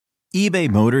eBay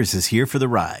Motors is here for the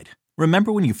ride.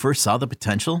 Remember when you first saw the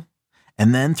potential?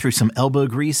 And then through some elbow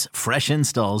grease, fresh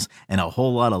installs, and a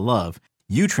whole lot of love,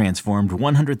 you transformed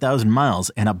 100,000 miles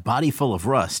and a body full of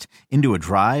rust into a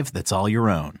drive that's all your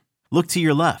own. Look to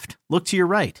your left. Look to your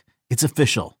right. It's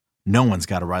official. No one's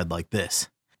got a ride like this.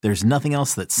 There's nothing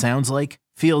else that sounds like,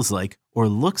 feels like, or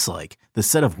looks like the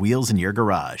set of wheels in your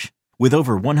garage. With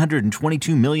over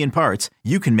 122 million parts,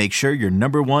 you can make sure your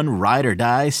number one ride or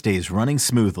die stays running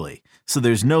smoothly. So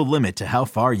there's no limit to how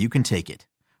far you can take it.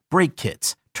 Brake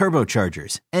kits,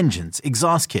 turbochargers, engines,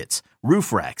 exhaust kits,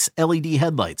 roof racks, LED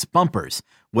headlights, bumpers,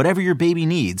 whatever your baby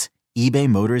needs, eBay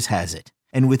Motors has it.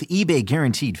 And with eBay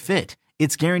Guaranteed Fit,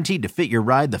 it's guaranteed to fit your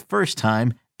ride the first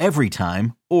time, every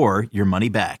time, or your money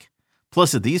back.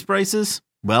 Plus at these prices,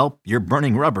 well, you're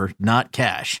burning rubber, not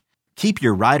cash. Keep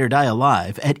your ride or die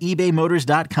alive at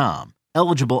ebaymotors.com.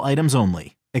 Eligible items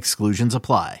only. Exclusions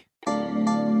apply.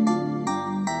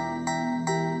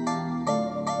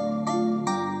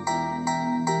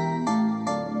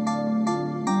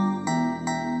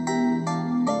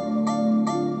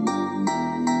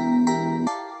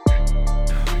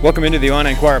 Welcome into the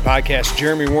Illini Inquirer podcast.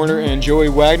 Jeremy Warner and Joey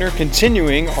Wagner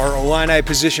continuing our Illini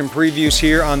position previews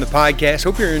here on the podcast.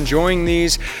 Hope you're enjoying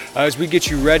these as we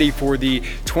get you ready for the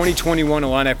 2021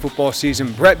 Illini football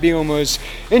season. Bret Bielema's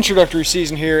introductory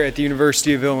season here at the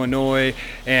University of Illinois,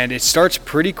 and it starts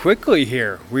pretty quickly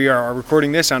here. We are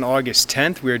recording this on August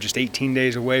 10th. We are just 18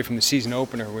 days away from the season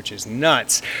opener, which is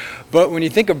nuts. But when you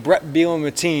think of Bret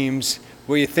Bielema teams,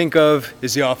 what you think of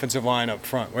is the offensive line up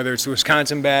front, whether it's the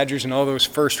Wisconsin Badgers and all those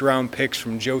first-round picks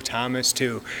from Joe Thomas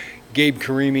to Gabe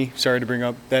Karimi, sorry to bring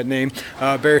up that name,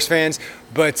 Bears fans,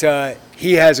 but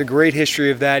he has a great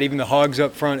history of that. Even the Hogs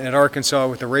up front at Arkansas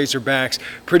with the Razorbacks,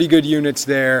 pretty good units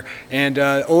there, and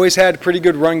always had a pretty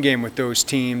good run game with those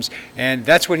teams, and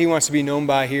that's what he wants to be known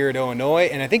by here at Illinois,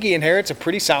 and I think he inherits a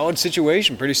pretty solid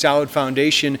situation, pretty solid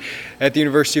foundation at the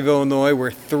University of Illinois,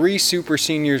 where 3 super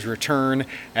seniors return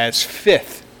as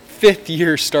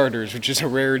fifth-year starters, which is a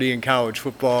rarity in college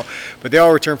football, but they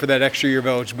all return for that extra year of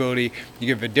eligibility.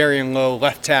 You get Vidarian Lowe,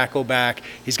 left tackle back.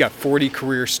 He's got 40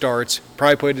 career starts,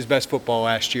 probably played his best football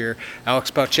last year. Alex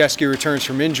Palczewski returns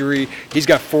from injury. He's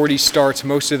got 40 starts,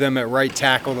 most of them at right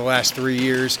tackle the last 3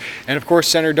 years. And, of course,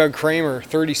 center Doug Kramer,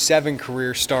 37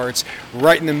 career starts,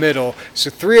 right in the middle. So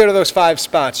 3 out of those 5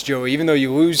 spots, Joey, even though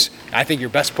you lose, I think,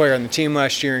 your best player on the team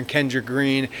last year in Kendrick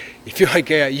Green, you feel like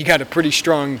you got a pretty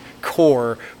strong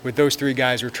core with those 3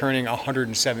 guys returning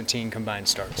 117 combined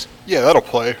starts. Yeah, that'll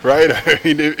play, right? I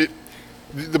mean,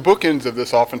 the bookends of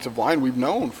this offensive line we've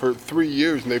known for 3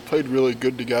 years, and they've played really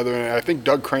good together. And I think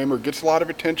Doug Kramer gets a lot of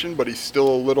attention, but he's still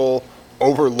a little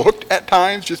overlooked at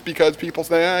times just because people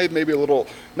say, maybe a little,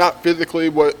 not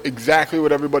physically exactly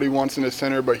what everybody wants in a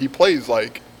center, but he plays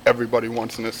like everybody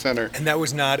wants in a center. And that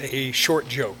was not a short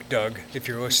joke, Doug, if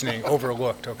you're listening,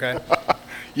 overlooked, okay?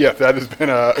 Yeah, that has been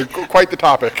quite the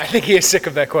topic. I think he is sick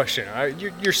of that question.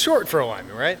 You're short for a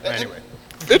lineman, right? Anyway.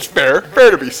 It's fair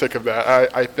to be sick of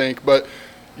that, I think. But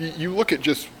you look at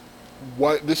just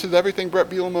what this is everything Bret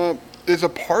Bielema is a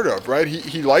part of, right?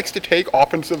 He likes to take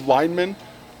offensive linemen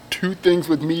to things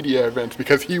with media events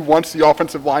because he wants the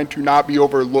offensive line to not be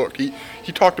overlooked. He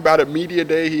talked about at Media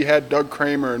Day he had Doug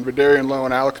Kramer and Vidarian Lowe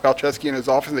and Alex Palczewski in his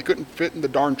office, and they couldn't fit in the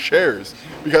darn chairs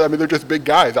because, I mean, they're just big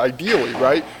guys, ideally,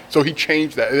 right? So he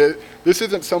changed that. This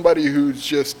isn't somebody who's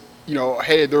just,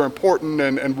 hey, they're important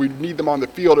and we need them on the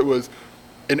field. It was,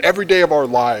 in every day of our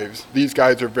lives, these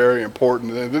guys are very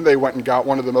important. And then they went and got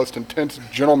one of the most intense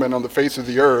gentlemen on the face of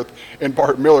the earth in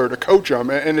Bart Miller to coach them,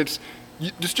 and it's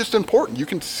just important. You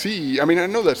can see, I mean, I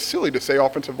know that's silly to say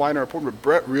offensive line are important, but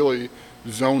Bret really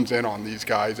zones in on these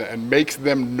guys and makes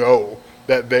them know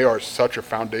that they are such a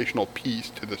foundational piece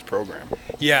to this program.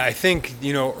 Yeah, I think,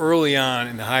 early on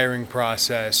in the hiring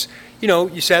process,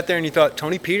 you sat there and you thought,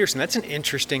 Tony Peterson, that's an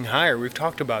interesting hire. We've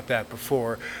talked about that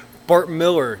before. Bart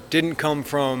Miller didn't come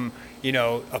from,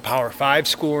 a Power 5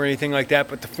 school or anything like that,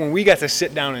 but when we got to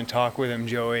sit down and talk with him,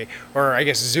 Joey, or I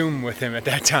guess Zoom with him at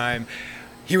that time,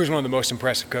 he was one of the most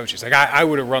impressive coaches. Like, I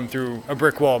would have run through a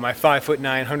brick wall. My 5'9",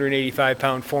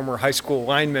 185-pound former high school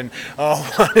lineman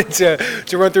wanted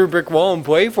to run through a brick wall and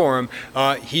play for him.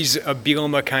 He's a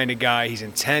Bielema kind of guy. He's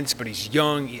intense, but he's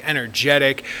young,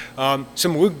 energetic.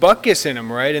 Some Luke Butkus in him,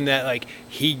 right? In that, like,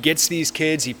 he gets these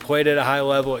kids. He played at a high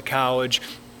level at college,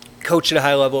 coached at a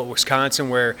high level at Wisconsin,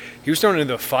 where he was thrown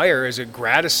into the fire as a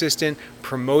grad assistant,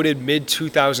 promoted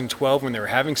mid-2012 when they were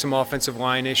having some offensive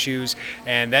line issues,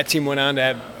 and that team went on to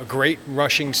have a great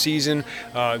rushing season,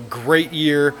 great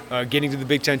year, getting to the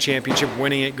Big Ten Championship,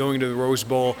 winning it, going to the Rose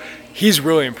Bowl. He's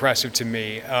really impressive to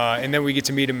me, and then we get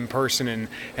to meet him in person, and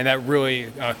that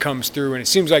really comes through. And it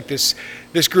seems like this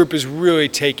group is really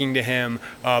taking to him,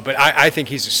 but I think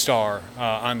he's a star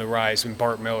on the rise in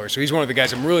Bart Miller. So he's one of the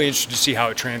guys I'm really interested to see how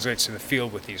it translates to the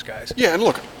field with these guys. Yeah, and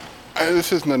look,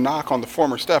 this isn't a knock on the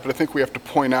former staff, but I think we have to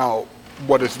point out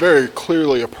what is very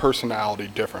clearly a personality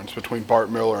difference between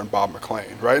Bart Miller and Bob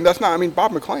McLean, right? And that's not, I mean,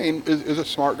 Bob McLean is a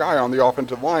smart guy on the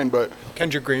offensive line, but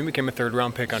Kendrick Green became a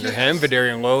third-round pick under him.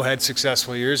 Vidarian Lowe had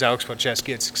successful years. Alex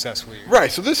Palczewski had successful years.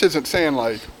 Right, so this isn't saying,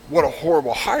 like, what a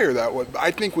horrible hire that was. I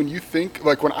think when you think,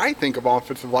 like, when I think of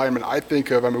offensive linemen, I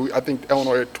think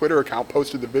Illinois Twitter account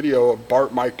posted the video of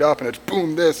Bart mic'd up, and it's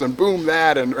boom this and boom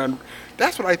that, and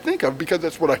that's what I think of because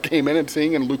that's what I came in and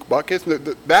seeing in Luke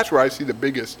Buckus. That's where I see the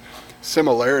biggest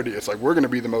similarity. It's like we're going to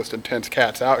be the most intense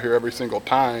cats out here every single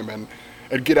time and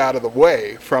get out of the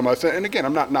way from us. And again,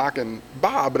 I'm not knocking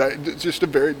Bob, but it's just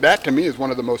that to me is one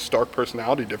of the most stark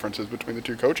personality differences between the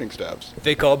two coaching staffs.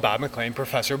 They call Bob McLean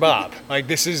Professor Bob. Like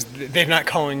they're not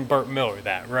calling Bart Miller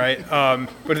that, right?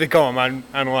 What do they call him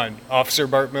online? Officer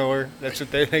Bart Miller. That's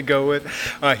what they go with.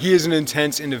 He is an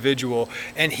intense individual,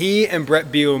 and he and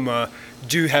Brett Bielema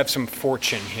do have some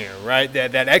fortune here, right?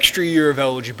 That extra year of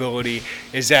eligibility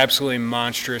is absolutely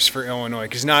monstrous for Illinois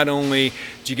because not only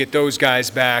do you get those guys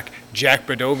back, Jack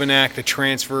Badovanak, the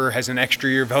transfer, has an extra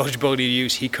year of eligibility to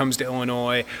use. He comes to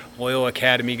Illinois, Loyola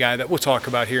Academy guy that we'll talk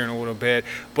about here in a little bit.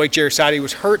 Blake Jarosati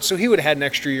was hurt, so he would have had an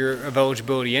extra year of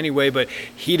eligibility anyway, but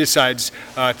he decides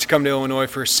to come to Illinois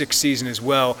for a sixth season as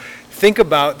well. Think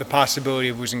about the possibility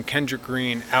of losing Kendrick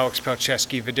Green, Alex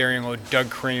Palczewski, Vidarian Lowe, Doug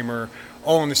Kramer,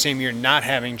 all in the same year, not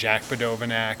having Jack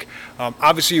Badovanak.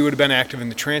 Obviously, you would have been active in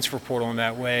the transfer portal in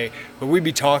that way, but we'd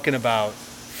be talking about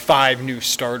 5 new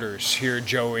starters here,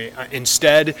 Joey.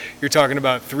 Instead, you're talking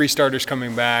about 3 starters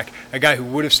coming back, a guy who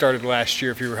would have started last year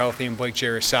if he were healthy, in Blake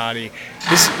Jarosati.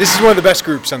 This is one of the best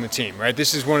groups on the team, right?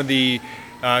 This is one of the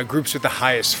groups with the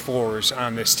highest floors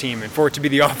on this team. And for it to be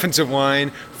the offensive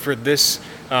line for this,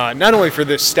 not only for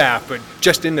this staff, but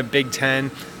just in the Big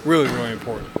Ten, really, really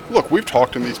important. Look, we've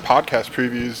talked in these podcast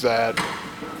previews that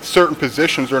certain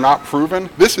positions are not proven.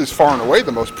 This is far and away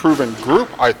the most proven group,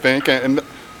 I think, and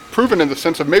proven in the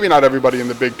sense of maybe not everybody in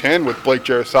the Big Ten with Blake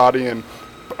Jarosati and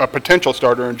a potential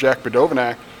starter in Jack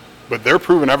Badovanak, but they're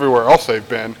proven everywhere else they've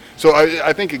been. So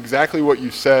I think exactly what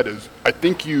you said is I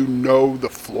think you know the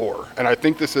floor, and I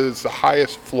think this is the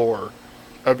highest floor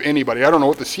of anybody. I don't know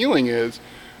what the ceiling is.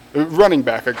 Running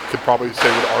back, I could probably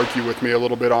say, would argue with me a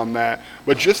little bit on that.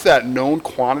 But just that known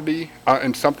quantity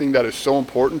and something that is so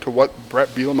important to what Brett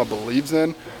Bielema believes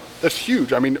in, that's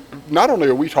huge. I mean, not only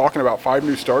are we talking about 5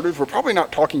 new starters, we're probably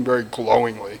not talking very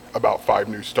glowingly about 5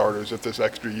 new starters if this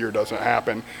extra year doesn't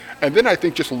happen. And then I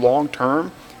think just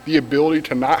long-term, the ability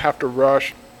to not have to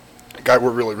rush a guy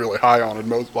we're really, really high on,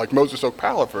 like Moses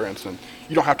Okpala, for instance.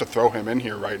 You don't have to throw him in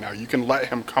here right now. You can let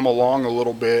him come along a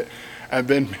little bit, and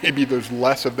then maybe there's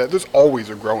less of that. There's always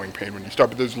a growing pain when you start,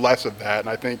 but there's less of that. And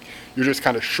I think you're just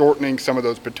kind of shortening some of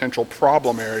those potential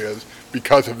problem areas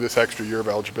because of this extra year of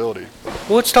eligibility.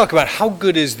 Well, let's talk about how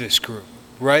good is this group,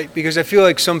 right? Because I feel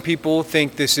like some people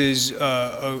think this is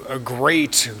a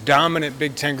great, dominant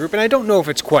Big Ten group, and I don't know if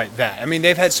it's quite that. I mean,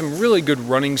 they've had some really good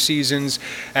running seasons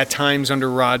at times under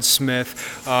Rod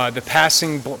Smith. The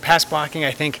pass blocking,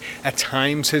 I think, at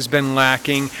times has been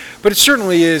lacking, but it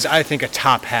certainly is, I think, a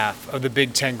top half of the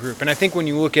Big Ten group. And I think when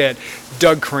you look at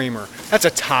Doug Kramer, that's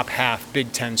a top half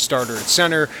Big Ten starter at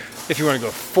center. If you want to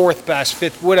go 4th best,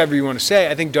 5th, whatever you want to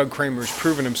say, I think Doug Kramer has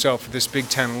proven himself at this Big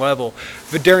Ten level.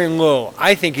 Vidarian Lowe,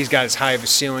 I think he's got as high of a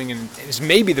ceiling and is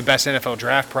maybe the best NFL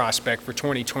draft prospect for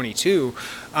 2022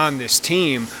 on this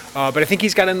team. But I think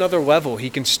he's got another level he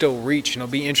can still reach, and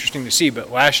it'll be interesting to see.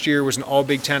 But last year was an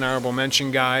All-Big Ten honorable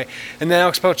mention guy. And then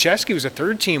Alex Palczewski was a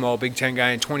 3rd-team All-Big Ten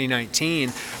guy in 2019.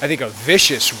 I think a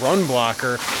vicious run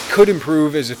blocker, could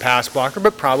improve as a pass blocker,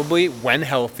 but probably when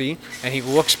healthy. And he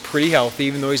looks pretty healthy,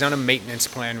 even though he's on a maintenance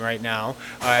plan right now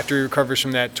after he recovers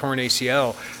from that torn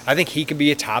ACL. I think he could be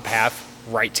a top half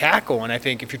right tackle, and I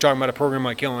think if you're talking about a program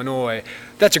like Illinois,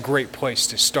 that's a great place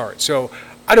to start. So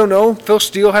I don't know. Phil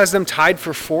Steele has them tied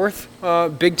for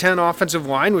 4th Big Ten offensive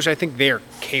line, which I think they are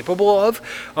capable of,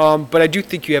 but I do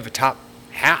think you have a top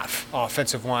half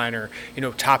offensive line, or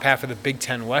top half of the Big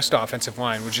Ten West offensive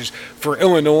line, which is, for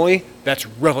Illinois, that's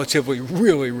relatively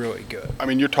really, really good. I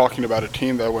mean, you're talking about a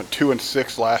team that went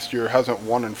 2-6 last year, hasn't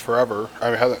won in forever.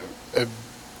 I mean,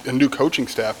 a new coaching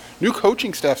staff. New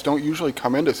coaching staffs don't usually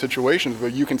come into situations where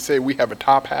you can say we have a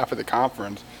top half of the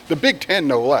conference. The Big Ten,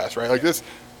 no less, right? Like this,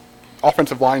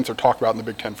 offensive lines are talked about in the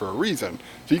Big Ten for a reason.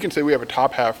 So you can say we have a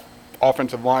top half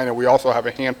offensive line, and we also have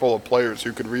a handful of players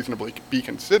who could reasonably be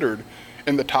considered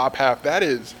in the top half. That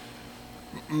is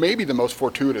maybe the most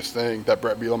fortuitous thing that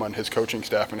Brett Bielema and his coaching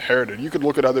staff inherited. You could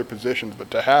look at other positions, but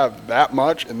to have that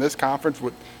much in this conference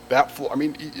with that, I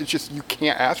mean, it's just, you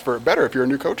can't ask for it better if you're a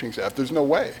new coaching staff. There's no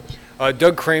way.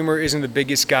 Doug Kramer isn't the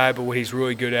biggest guy, but what he's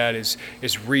really good at is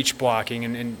reach blocking,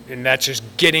 and that's just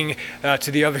getting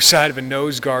to the other side of a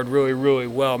nose guard really, really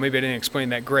well. Maybe I didn't explain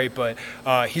that great, but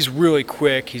he's really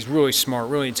quick, he's really smart,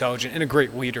 really intelligent, and a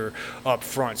great leader up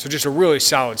front. So just a really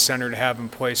solid center to have in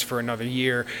place for another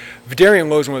year. Vidarian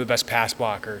Lowe is one of the best pass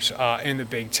blockers in the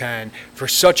Big Ten for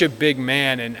such a big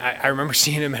man, and I remember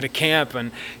seeing him at a camp,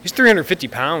 and he's 350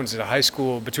 pounds at a high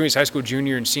school, between his high school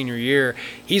junior and senior year.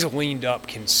 He's leaned up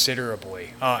considerably.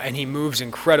 And he moves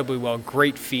incredibly well.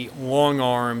 Great feet, long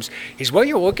arms. He's what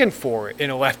you're looking for in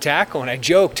a left tackle. And I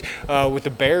joked with the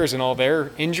Bears and all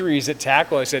their injuries at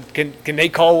tackle. I said, can they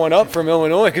call one up from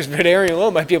Illinois? Because Vidarian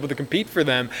Lowe might be able to compete for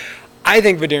them. I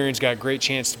think Vidarian's got a great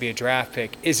chance to be a draft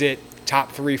pick. Is it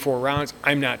top 3-4 rounds?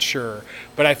 I'm not sure.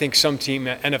 But I think some team,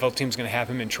 NFL team's going to have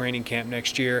him in training camp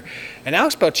next year. And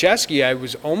Alex Palczewski, I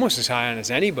was almost as high on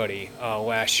as anybody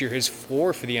last year, his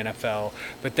floor for the NFL,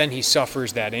 but then he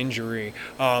suffers that injury.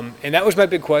 And that was my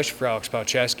big question for Alex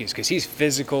Palczewski, because he's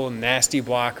physical, nasty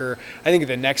blocker. I think at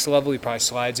the next level he probably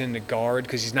slides into guard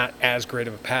because he's not as great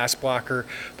of a pass blocker,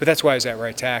 but that's why he's at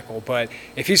right tackle. But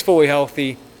if he's fully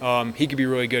healthy, he could be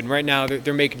really good. And right now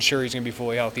they're making sure he's going to be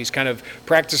fully healthy. He's kind of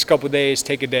practice a couple of days,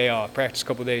 take a day off, practice a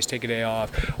couple of days, take a day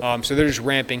off. So they're just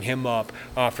ramping him up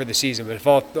for the season. But if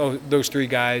all those three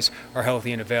guys are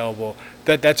healthy and available,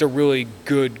 that's a really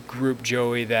good group,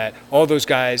 Joey, that all those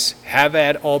guys have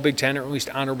had all Big Ten or at least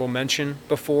honorable mention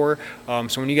before.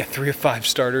 So when you get 3 of 5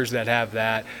 starters that have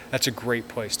that, that's a great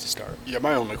place to start. Yeah,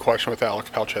 my only question with Alex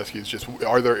Palczewski is just,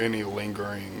 are there any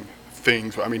lingering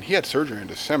things? I mean, he had surgery in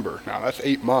December. Now that's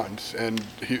 8 months, and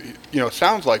he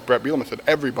sounds like Brett Bielema said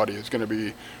everybody is going to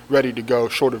be ready to go,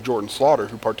 short of Jordan Slaughter,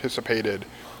 who participated,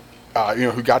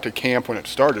 who got to camp when it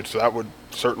started. So that would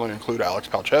certainly include Alex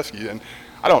Palczewski. And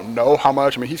I don't know how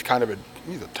much. I mean, he's kind of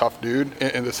he's a tough dude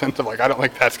in the sense of, like, I don't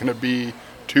think that's going to be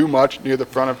too much near the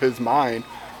front of his mind.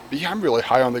 But yeah, I'm really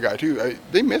high on the guy too.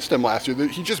 They missed him last year.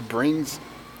 He just brings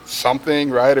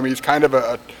something, right? I mean, he's kind of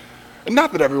and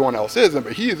not that everyone else isn't,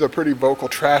 but he is a pretty vocal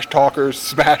trash talker,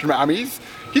 smash mouth. I mean,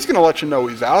 he's going to let you know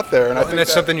he's out there. And I think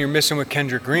that's something you're missing with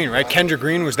Kendrick Green, right? Kendrick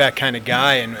Green was that kind of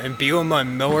guy, and Bielema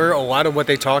and Miller, a lot of what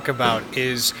they talk about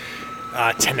is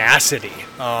tenacity.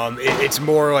 It's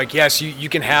more like, yes, you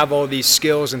can have all these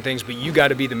skills and things, but you got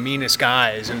to be the meanest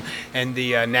guys and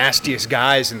the nastiest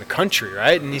guys in the country,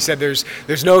 right? And he said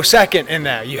there's no second in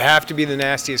that. You have to be the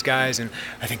nastiest guys, and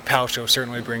I think Palcho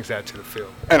certainly brings that to the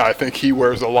field. And I think he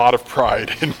wears a lot of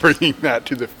pride in bringing that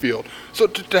to the field. So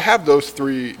to have those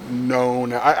three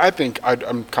known, I think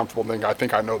I'm comfortable thinking, I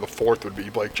think I know the fourth would be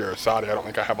Blake Jarosati. I don't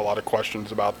think I have a lot of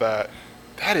questions about that.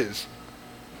 That is,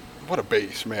 what a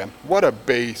base, man. What a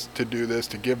base to do this,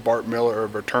 to give Bart Miller a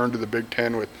return to the Big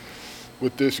Ten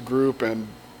with this group. And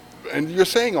you're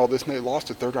saying all this, and they lost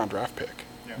a third-round draft pick,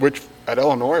 which at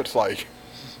Illinois, it's like,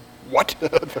 what?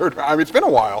 Third round? I mean, it's been a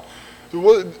while.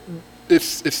 It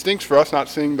stinks for us not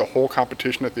seeing the whole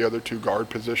competition at the other two guard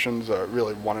positions,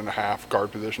 really 1.5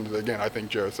 guard positions. Again, I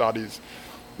think Jarosati's,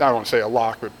 I don't want to say a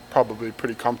lock, but probably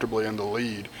pretty comfortably in the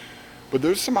lead. But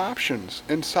there's some options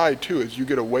inside, too, as you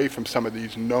get away from some of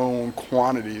these known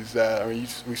quantities that, I mean,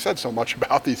 we said so much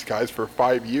about these guys for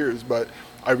 5 years, but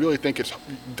I really think you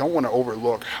don't want to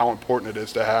overlook how important it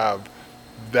is to have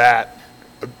that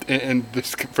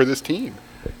for this team.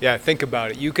 Yeah, think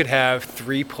about it. You could have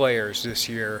 3 players this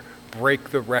year break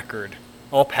the record,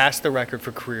 all past the record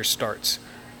for career starts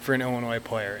for an Illinois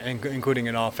player, including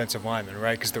an offensive lineman,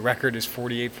 right? Because the record is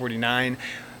 48-49.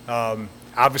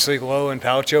 Obviously, Lowe and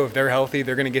Palcho, if they're healthy,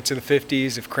 they're going to get to the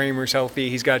 50s. If Kramer's healthy,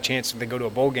 he's got a chance if they go to a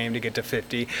bowl game to get to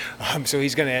 50. So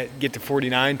he's going to get to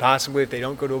 49 possibly if they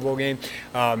don't go to a bowl game.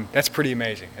 That's pretty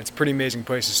amazing. It's a pretty amazing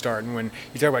place to start. And when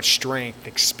you talk about strength,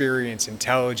 experience,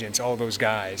 intelligence, all those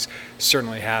guys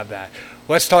certainly have that.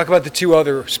 Let's talk about the 2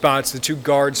 other spots, the 2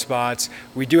 guard spots.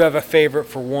 We do have a favorite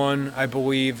for one, I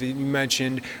believe, that you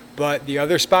mentioned. But the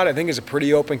other spot, I think, is a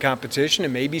pretty open competition,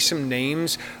 and maybe some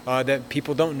names that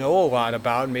people don't know a lot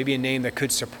about, and maybe a name that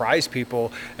could surprise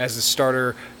people as the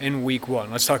starter in Week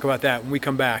 1. Let's talk about that when we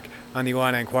come back on the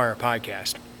Illini Inquirer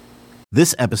podcast.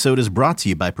 This episode is brought to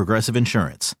you by Progressive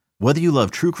Insurance. Whether you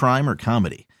love true crime or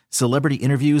comedy, celebrity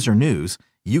interviews or news,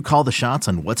 You call the shots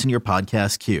on what's in your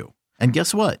podcast queue. And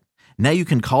guess what? Now you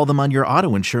can call them on your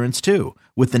auto insurance too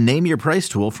with the Name Your Price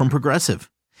tool from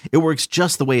Progressive. It works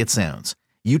just the way it sounds.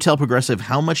 You tell Progressive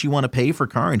how much you want to pay for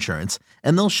car insurance,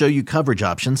 and they'll show you coverage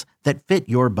options that fit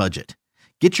your budget.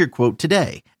 Get your quote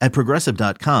today at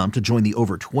Progressive.com to join the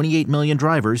over 28 million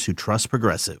drivers who trust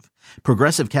Progressive.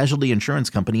 Progressive Casualty Insurance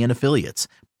Company and Affiliates.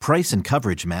 Price and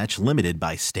coverage match limited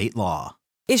by state law.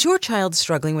 Is your child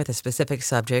struggling with a specific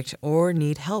subject or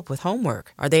need help with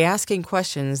homework? Are they asking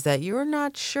questions that you're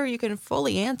not sure you can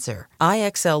fully answer?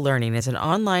 IXL Learning is an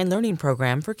online learning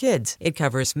program for kids. It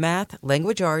covers math,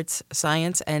 language arts,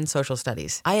 science, and social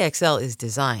studies. IXL is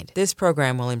designed. This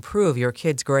program will improve your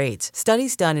kids' grades.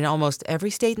 Studies done in almost every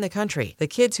state in the country. The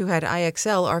kids who had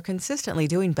IXL are consistently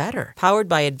doing better. Powered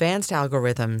by advanced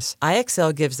algorithms,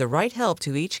 IXL gives the right help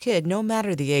to each kid no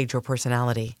matter the age or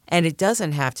personality. And it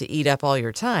doesn't have to eat up all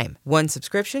your time. One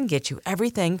subscription gets you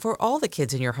everything for all the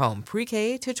kids in your home,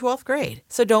 pre-K to 12th grade.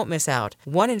 So don't miss out.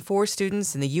 1 in 4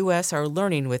 students in the U.S. are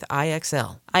learning with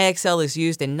IXL. IXL is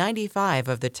used in 95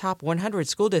 of the top 100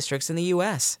 school districts in the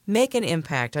U.S. Make an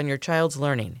impact on your child's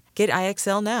learning. Get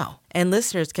IXL now. And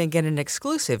listeners can get an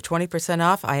exclusive 20%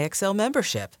 off IXL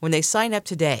membership when they sign up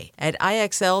today at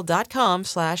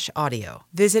IXL.com/audio.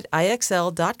 Visit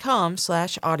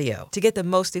IXL.com/audio to get the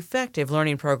most effective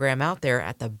learning program out there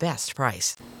at the best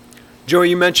price.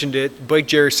 Joey, you mentioned it. Blake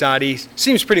Jarosati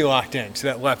seems pretty locked in to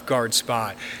that left guard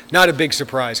spot. Not a big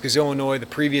surprise because Illinois, the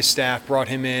previous staff, brought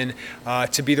him in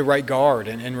to be the right guard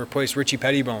and replace Richie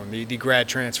Pettibone, the grad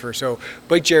transfer. So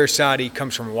Blake Jarosati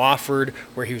comes from Wofford,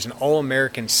 where he was an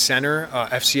All-American center,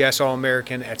 FCS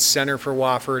All-American at center for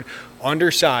Wofford.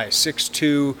 Undersized,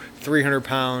 6'2", 300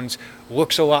 pounds.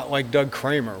 Looks a lot like Doug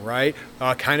Kramer, right?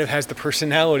 Kind of has the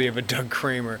personality of a Doug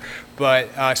Kramer.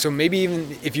 But so maybe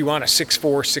even if you want a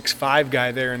 6'4", 6'5"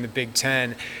 guy there in the Big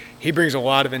Ten, he brings a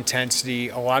lot of intensity,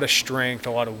 a lot of strength, a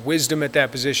lot of wisdom at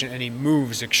that position, and he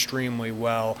moves extremely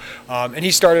well. And he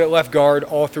started at left guard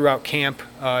all throughout camp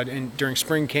during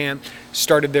spring camp.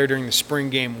 Started there during the spring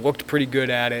game, looked pretty good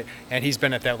at it, and he's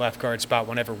been at that left guard spot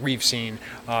whenever we've seen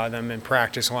them in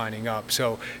practice lining up.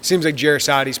 So it seems like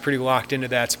Jarosati's pretty locked into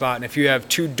that spot. And if you have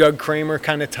two Doug Kramer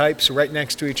kind of types right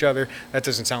next to each other, that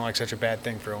doesn't sound like such a bad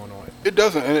thing for Illinois. It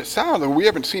doesn't, and it sounds like we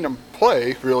haven't seen him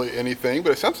play really anything,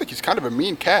 but it sounds like he's kind of a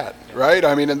mean cat, right?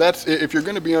 I mean, and that's, if you're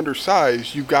going to be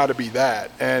undersized, you've got to be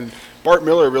that. And Bart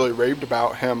Miller really raved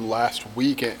about him last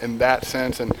week in that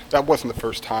sense, and that wasn't the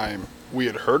first time we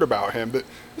had heard about him, but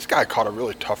this guy caught a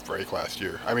really tough break last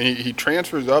year. I mean, he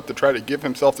transfers up to try to give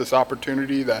himself this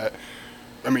opportunity that,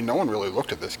 I mean, no one really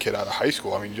looked at this kid out of high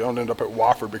school. I mean, you don't end up at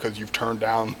Wofford because you've turned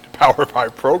down Power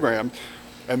 5 programs.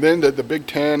 And then the Big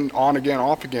Ten, on again,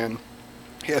 off again,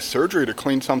 he has surgery to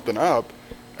clean something up,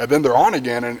 and then they're on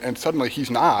again, and suddenly he's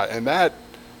not. And that,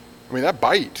 I mean, that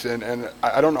bites. And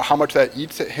I don't know how much that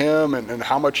eats at him and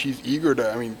how much he's eager to,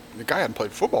 I mean, the guy hadn't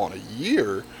played football in a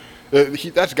year.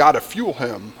 That's got to fuel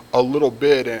him a little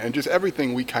bit, and just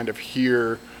everything we kind of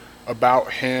hear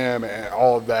about him and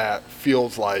all of that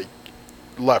feels like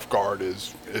left guard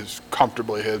is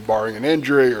comfortably his, barring an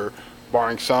injury or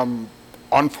barring some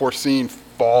unforeseen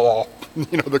fall off,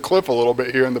 the cliff a little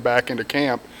bit here in the back end of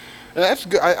camp. And that's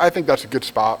good. I think that's a good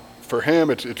spot for him.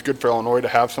 It's good for Illinois to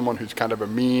have someone who's kind of a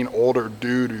mean, older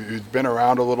dude who's been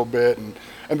around a little bit, and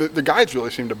the guys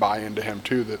really seem to buy into him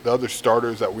too. The other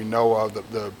starters that we know of,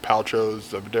 the Palchos,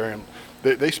 the Darian,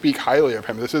 they speak highly of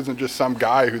him. This isn't just some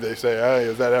guy who they say, hey,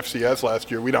 was that FCS last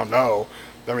year? We don't know.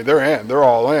 I mean, they're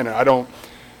all in. And I don't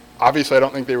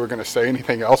think they were going to say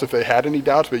anything else if they had any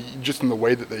doubts, but just in the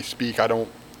way that they speak, I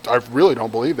really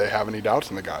don't believe they have any doubts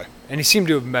in the guy. And he seemed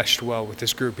to have meshed well with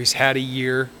this group. He's had a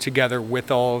year together with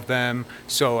all of them,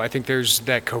 so I think there's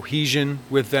that cohesion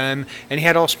with them. And he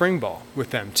had all spring ball with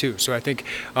them, too, so I think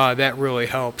that really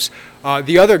helps.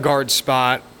 The other guard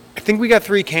spot, I think we got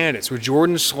 3 candidates, with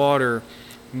Jordan Slaughter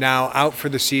now out for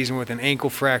the season with an ankle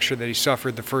fracture that he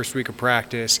suffered the first week of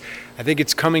practice. I think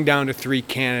it's coming down to 3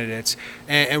 candidates.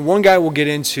 And one guy we'll get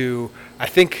into, I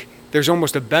think there's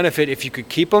almost a benefit if you could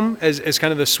keep him as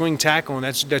kind of the swing tackle, and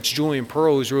that's Julian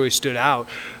Pearl, who's really stood out.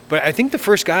 But I think the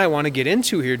first guy I want to get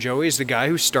into here, Joey, is the guy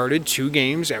who started 2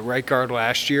 games at right guard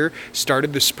last year,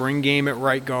 started the spring game at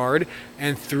right guard,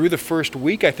 and through the first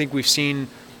week I think we've seen,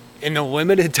 in the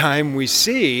limited time we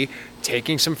see,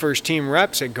 taking some first-team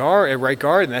reps at right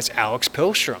guard, and that's Alex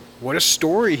Pihlstrom. What a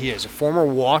story he is, a former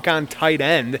walk-on tight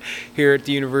end here at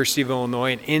the University of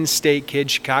Illinois, an in-state kid,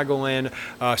 Chicagoland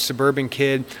suburban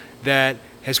kid, that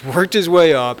has worked his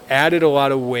way up, added a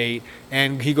lot of weight,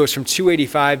 and he goes from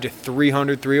 285 to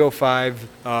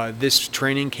 305 this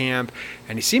training camp,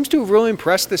 and he seems to have really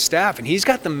impressed the staff. And he's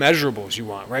got the measurables you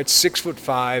want, right?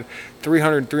 6'5",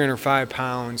 305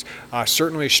 pounds,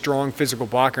 certainly a strong physical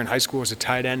blocker in high school as a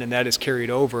tight end, and that has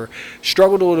carried over.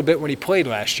 Struggled a little bit when he played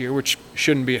last year, which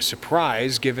shouldn't be a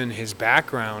surprise given his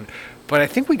background. But I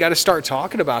think we got to start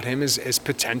talking about him as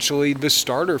potentially the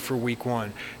starter for Week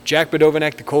 1. Jack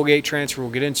Badovanek, the Colgate transfer,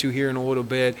 we'll get into here in a little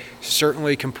bit,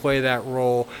 certainly can play that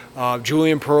role.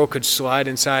 Julian Pearl could slide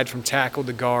inside from tackle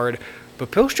to guard.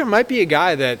 But Pihlstrom might be a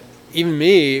guy that even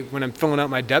me, when I'm filling out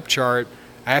my depth chart,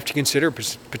 I have to consider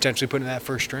potentially putting that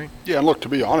first string. Yeah, and look, to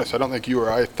be honest, I don't think you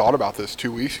or I thought about this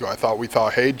 2 weeks ago. We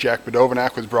thought, hey, Jack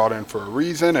Badovanek was brought in for a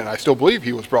reason, and I still believe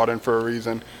he was brought in for a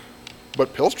reason.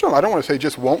 But Pihlstrom, I don't want to say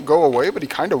just won't go away, but he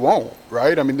kind of won't,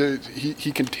 right? I mean,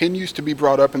 he continues to be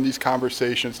brought up in these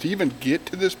conversations. To even get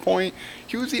to this point,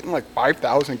 he was eating like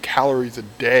 5,000 calories a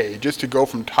day just to go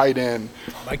from tight end.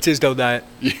 Mike Tisdale diet.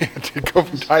 Yeah, to go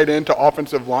from tight end to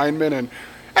offensive lineman. And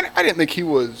I didn't think he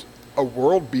was a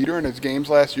world beater in his games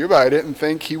last year, but I didn't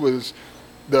think he was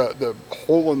the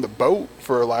hole in the boat,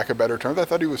 for lack of better terms. I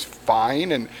thought he was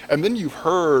fine. And then you've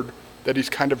heard that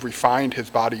he's kind of refined his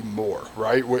body more,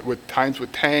 right? With times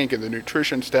with Tank and the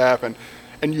nutrition staff. And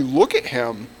you look at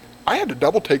him, I had to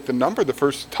double take the number the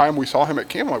first time we saw him at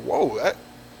camp. I'm like, whoa,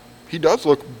 he does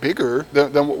look bigger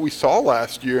than what we saw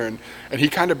last year. And he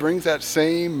kind of brings that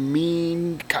same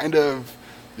mean kind of,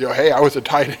 hey, I was a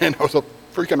tight end, I was a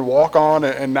freaking walk-on,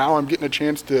 and now I'm getting a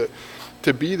chance to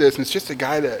be this. And it's just a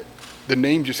guy that the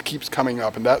name just keeps coming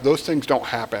up, and those things don't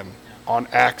happen on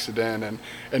accident.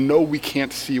 And no, we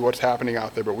can't see what's happening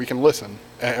out there, but we can listen.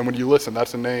 And when you listen,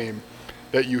 that's a name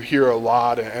that you hear a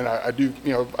lot. And I do,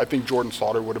 I think Jordan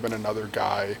Slaughter would have been another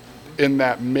guy in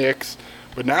that mix.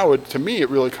 But now, to me, it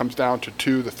really comes down to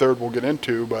two. The third we'll get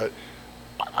into, but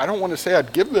I don't want to say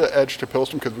I'd give the edge to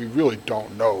Pihlstrom because we really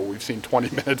don't know. We've seen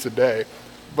 20 minutes a day.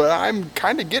 But I'm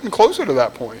kind of getting closer to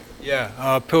that point.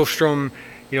 Yeah, Pihlstrom,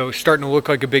 starting to look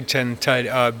like a Big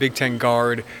Ten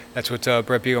guard. That's what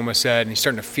Brett Bielema said, and he's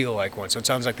starting to feel like one. So it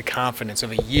sounds like the confidence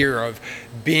of a year of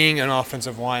being an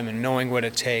offensive lineman, knowing what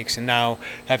it takes, and now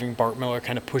having Bart Miller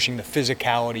kind of pushing the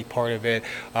physicality part of it,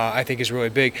 I think is really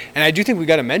big. And I do think we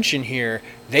got to mention here,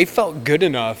 they felt good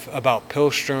enough about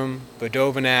Pihlstrom,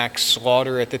 Badovanek,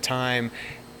 Slaughter at the time,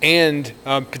 and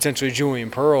potentially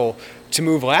Julian Pearl to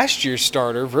move last year's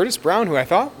starter, Vertus Brown, who I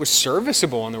thought was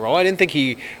serviceable in the role. I didn't think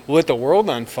he lit the world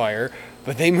on fire,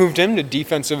 but they moved him to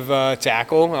defensive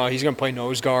tackle. He's going to play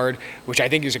nose guard, which I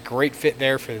think is a great fit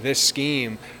there for this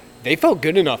scheme. They felt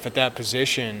good enough at that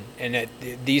position and at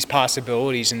these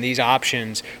possibilities and these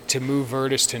options to move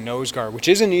Vertus to nose guard, which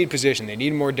is a need position. They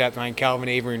need more depth behind Calvin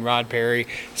Avery and Rod Perry,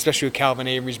 especially with Calvin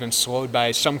Avery's been slowed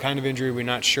by some kind of injury. We're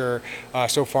not sure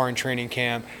so far in training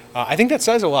camp. I think that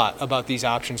says a lot about these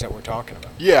options that we're talking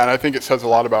about. Yeah, and I think it says a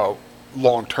lot about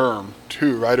long term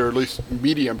too, right? Or at least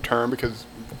medium term, because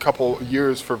a couple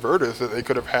years for Vertus that they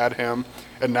could have had him,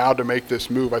 and now to make this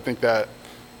move, I think that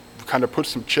kind of puts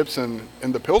some chips in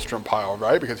the Pihlstrom pile,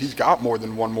 right? Because he's got more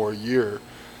than one more year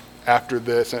after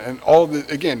this. And all of the,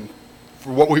 again,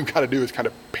 for what we've got to do is kind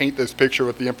of paint this picture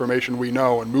with the information we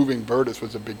know, and moving Vertus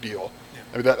was a big deal. Yeah.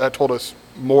 I mean, that told us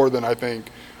more than I think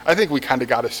we kind of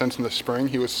got a sense in the spring.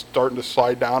 He was starting to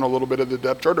slide down a little bit of the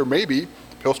depth chart, or maybe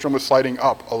Pihlstrom was sliding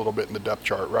up a little bit in the depth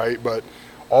chart, right? But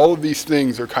all of these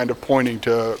things are kind of pointing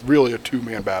to really a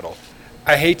two-man battle.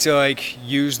 I hate to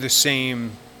use the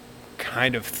same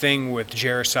kind of thing with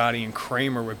Jarosati and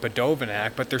Kramer with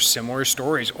Badovanek, but they're similar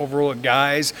stories. Overall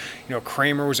guys,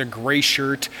 Kramer was a gray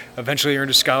shirt, eventually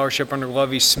earned a scholarship under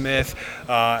Lovie Smith.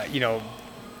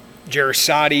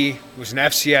 Jarosati was an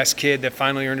FCS kid that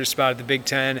finally earned a spot at the Big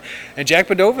Ten. And Jack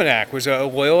Badovanek was a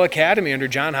Loyola Academy under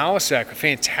John Halasek, a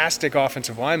fantastic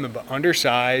offensive lineman, but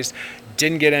undersized,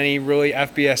 didn't get any really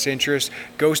FBS interest,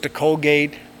 goes to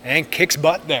Colgate, and kicks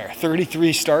butt there.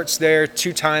 33 starts there,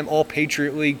 two-time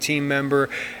All-Patriot League team member,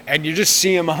 and you just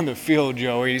see him on the field,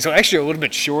 Joey. He's actually a little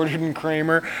bit shorter than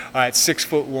Kramer at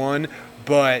 6'1",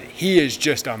 but he is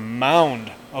just a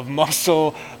mound of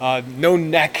muscle, no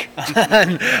neck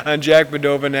on Jack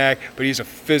Badovanek, but he's a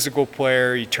physical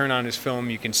player. You turn on his film,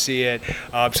 you can see it.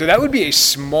 So that would be a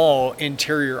small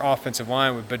interior offensive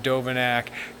line with Badovanek,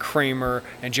 Kramer,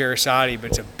 and Jarosati,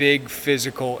 but it's a big,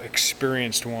 physical,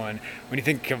 experienced one. When you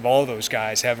think of all those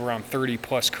guys, have around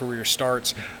 30-plus career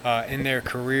starts in their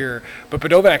career. But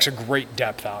Badovanek's a great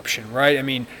depth option, right? I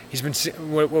mean,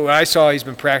 what I saw, he's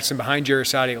been practicing behind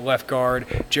Jarosati at left guard.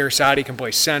 Jarosati can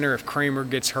play center if Kramer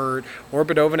gets gets hurt, or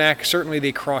Badovinac. Certainly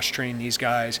they cross-train these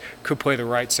guys, could play the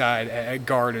right side at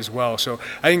guard as well. So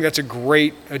I think that's a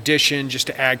great addition just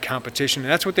to add competition,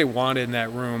 and that's what they wanted in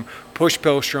that room. Push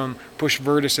Pihlstrom, push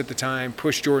Virtus at the time,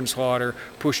 push Jordan Slaughter,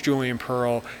 push Julian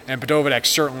Pearl, and Badovinac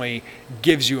certainly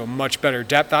gives you a much better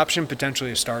depth option,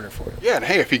 potentially a starter for you. Yeah, and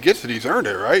hey, if he gets it, he's earned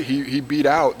it, right? He beat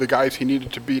out the guys he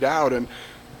needed to beat out, and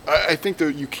I think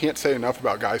that you can't say enough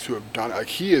about guys who have done it. Like,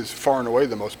 he is far and away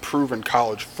the most proven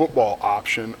college football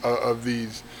option of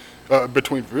these,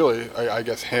 between really, I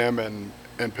guess, him and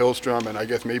Pihlstrom, and I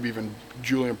guess maybe even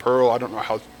Julian Pearl. I don't know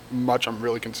how much I'm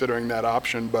really considering that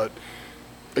option, but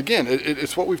again,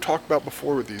 it's what we've talked about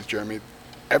before with these, Jeremy.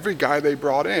 Every guy they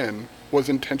brought in was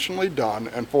intentionally done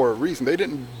and for a reason. They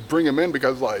didn't bring him in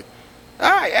because, like,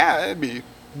 yeah, it'd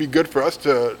be good for us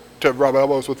to rub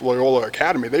elbows with Loyola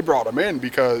Academy. They brought him in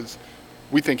because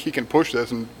we think he can push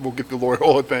this, and we'll get the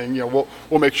Loyola thing.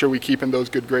 We'll make sure we keep in those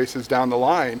good graces down the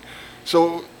line.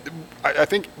 So I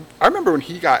think I remember when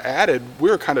he got added, we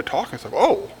were kind of talking. It's like,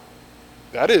 oh,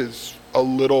 that is a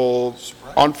little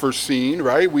unforeseen,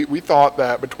 right? We thought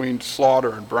that between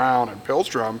Slaughter and Brown and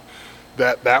Pihlstrom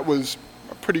that was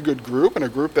a pretty good group, and a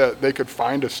group that they could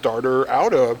find a starter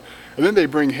out of. And then they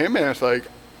bring him in. It's like,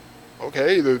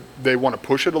 okay, they want to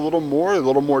push it a little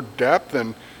more depth.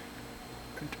 And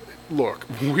look,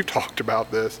 we've talked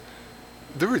about this.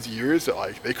 There was years that,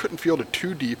 like, they couldn't field it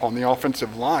too deep on the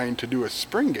offensive line to do a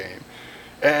spring game.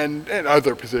 And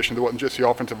other positions, it wasn't just the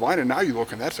offensive line. And now you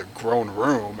look, and that's a grown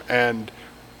room. And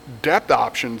depth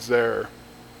options there,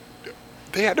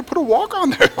 they had to put a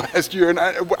walk-on there last year. And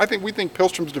I think we think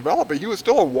Pihlstrom's developed, but he was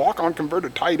still a walk-on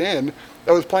converted tight end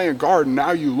that was playing guard. And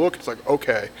now you look, it's like,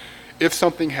 okay, if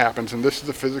something happens, and this is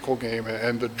a physical game,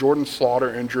 and the Jordan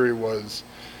Slaughter injury was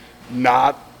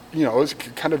not, it was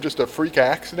kind of just a freak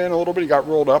accident a little bit. He got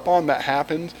rolled up on, that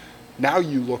happens. Now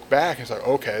you look back, it's like,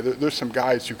 okay, there's some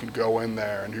guys who can go in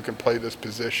there and who can play this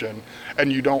position,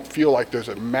 and you don't feel like there's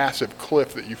a massive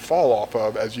cliff that you fall off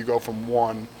of as you go from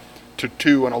 1 to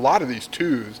 2. And a lot of these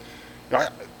 2s,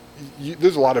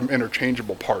 there's a lot of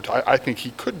interchangeable parts. I think he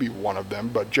could be one of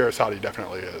them, but Jereissati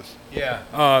definitely is. Yeah.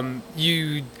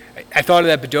 I thought of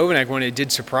that Badovinac one. It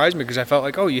did surprise me because I felt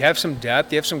like, oh, you have some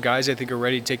depth. You have some guys I think are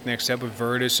ready to take the next step with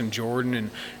Virtus and Jordan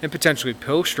and potentially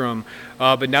Pihlstrom.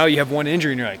 But now you have one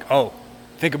injury and you're like, oh,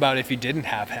 think about if you didn't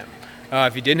have him.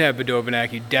 If you didn't have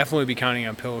Badovinac, you'd definitely be counting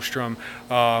on Pihlstrom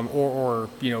or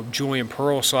Julian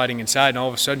Pearl sliding inside, and all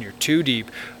of a sudden you're 2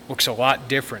 deep. Looks a lot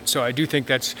different. So I do think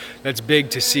that's big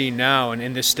to see now,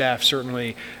 and this staff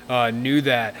certainly knew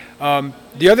that.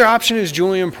 The other option is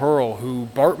Julian Pearl, who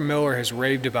Bart Miller has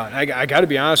raved about. I got to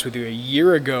be honest with you, a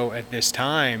year ago at this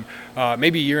time,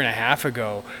 maybe a year and a half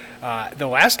ago, the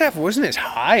last staff wasn't as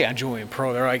high on Julian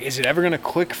Pearl. They're like, is it ever going to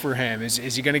click for him?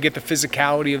 Is he going to get the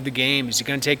physicality of the game? Is he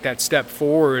going to take that step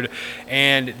forward?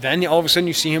 And then all of a sudden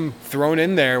you see him thrown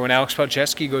in there when Alex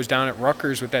Palczewski goes down at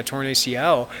Rutgers with that torn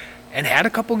ACL, and had a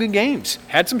couple good games.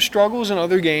 Had some struggles in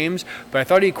other games, but I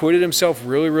thought he acquitted himself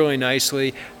really, really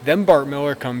nicely. Then Bart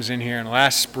Miller comes in here, and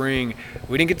last spring,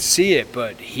 we didn't get to see it,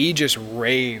 but he just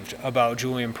raved about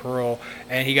Julian Pearl,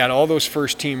 and he got all those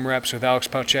first-team reps with Alex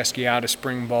Palczewski out of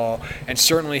spring ball, and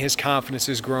certainly his confidence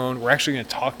has grown. We're actually going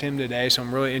to talk to him today, so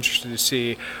I'm really interested to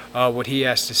see what he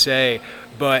has to say.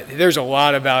 But there's a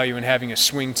lot of value in having a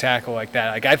swing tackle like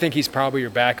that. Like, I think he's probably your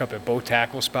backup at both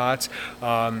tackle spots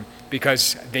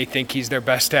because they think he's their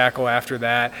best tackle after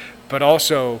that. But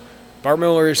also, Bart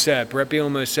Miller has said, Brett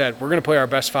Bielema has said, we're going to play our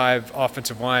best 5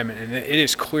 offensive linemen, and it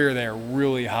is clear they're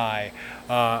really high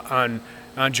on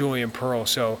Julian Pearl.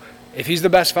 So if he's the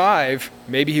best 5,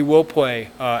 maybe he will play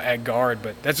at guard.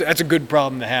 But that's a good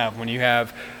problem to have when you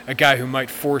have a guy who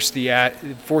might force the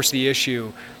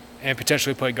issue and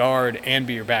potentially play guard and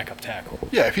be your backup tackle.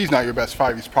 Yeah, if he's not your best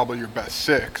 5, he's probably your best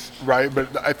 6, right?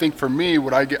 But I think for me,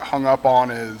 what I get hung up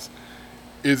on is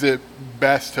it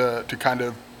best to kind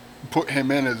of put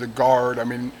him in as a guard? I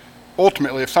mean,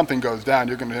 ultimately, if something goes down,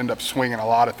 you're going to end up swinging a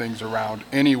lot of things around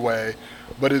anyway.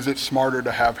 But is it smarter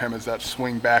to have him as that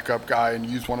swing backup guy and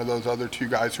use one of those other 2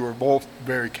 guys who are both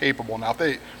very capable? Now,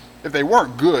 if they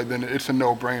weren't good, then it's a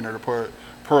no-brainer to put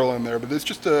Pearl in there. But it's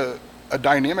just a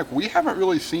dynamic we haven't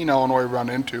really seen Illinois run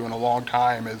into in a long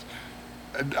time.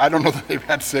 I don't know that they've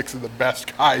had 6 of the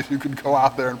best guys who could go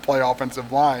out there and play offensive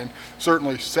line,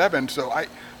 certainly 7. So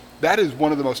that is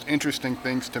one of the most interesting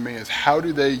things to me is how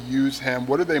do they use him?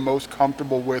 What are they most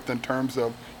comfortable with in terms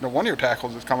of, one of your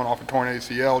tackles is coming off a torn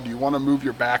ACL. Do you want to move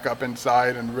your backup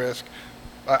inside and risk?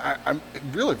 I'm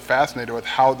really fascinated with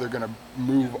how they're going to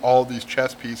move all these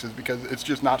chess pieces because it's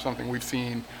just not something we've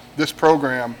seen this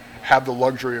program have the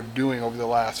luxury of doing over the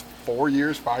last 4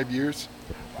 years, 5 years.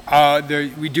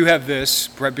 We do have this.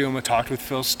 Brett Bielema talked with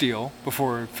Phil Steele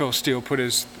before Phil Steele put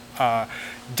his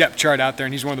depth chart out there,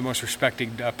 and he's one of the most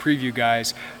respected preview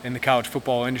guys in the college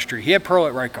football industry. He had Pearl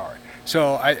at right guard.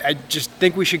 So I just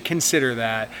think we should consider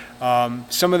that.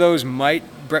 Some of those might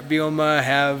Brett Bielema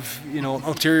have,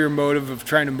 ulterior motive of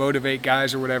trying to motivate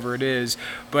guys or whatever it is.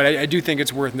 But I do think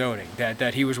it's worth noting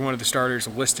that he was one of the starters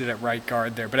listed at right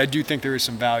guard there. But I do think there is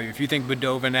some value. If you think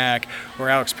Badovinac or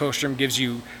Alex Pihlstrom gives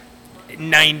you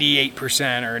 98%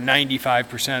 or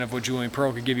 95% of what Julian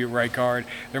Pearl could give you at right guard,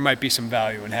 there might be some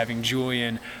value in having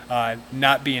Julian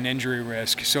not be an injury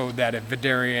risk, so that if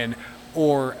Vidarian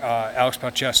or Alex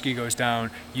Palczewski goes down,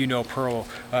 Pearl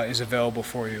is available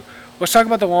for you. Let's talk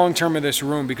about the long term of this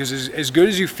room, because as good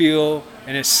as you feel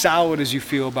and as solid as you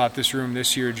feel about this room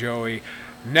this year, Joey,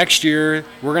 next year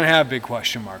we're going to have big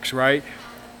question marks, right?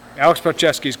 Alex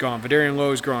Palczewski's gone, Vidarian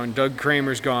Lowe's gone, Doug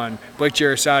Kramer's gone, Blake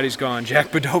Jarosati's gone, Jack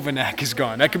Badovinac is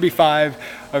gone. That could be 5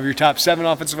 of your top 7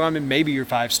 offensive linemen, maybe your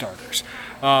 5 starters.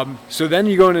 So then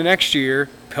you go into next year,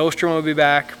 Pihlstrom will be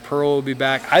back, Pearl will be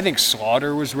back. I think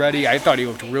Slaughter was ready. I thought he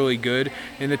looked really good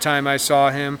in the time I saw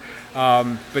him.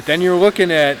 But then you're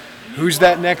looking at who's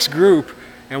that next group.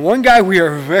 And one guy we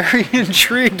are very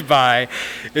intrigued by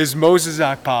is Moses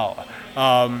Akpala.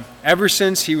 Ever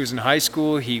since he was in high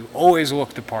school, he always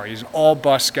looked the part. He's an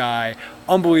all-bus guy,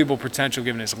 unbelievable potential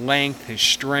given his length, his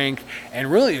strength,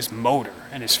 and really his motor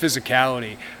and his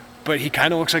physicality. But he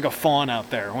kind of looks like a fawn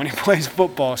out there when he plays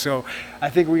football. So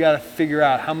I think we got to figure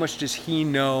out how much does he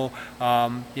know,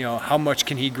 how much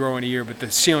can he grow in a year. But the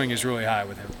ceiling is really high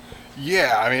with him.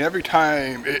 Yeah, I mean, every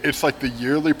time it's like the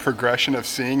yearly progression of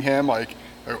seeing him, like,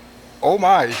 oh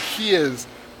my, he is,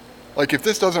 like, if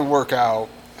this doesn't work out,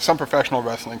 some professional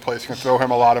wrestling place can throw him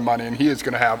a lot of money, and he is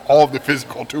going to have all of the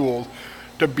physical tools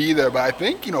to be there. But I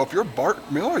think, if you're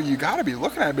Bart Miller, you got to be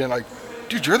looking at it being like,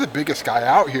 dude, you're the biggest guy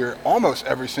out here almost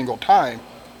every single time.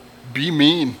 Be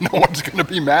mean. No one's going to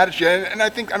be mad at you. And I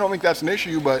don't think that's an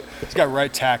issue, but he's got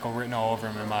right tackle written all over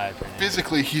him, in my opinion.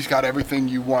 Physically, he's got everything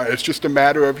you want. It's just a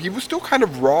matter of, he was still kind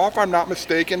of raw, if I'm not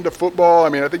mistaken, to football. I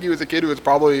mean, I think he was a kid who was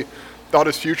probably thought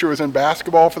his future was in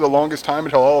basketball for the longest time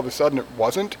until all of a sudden it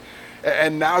wasn't.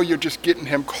 And now you're just getting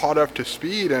him caught up to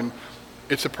speed, and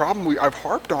it's a problem I've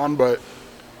harped on. But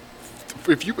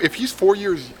if he's 4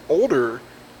 years older,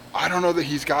 I don't know that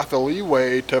he's got the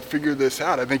leeway to figure this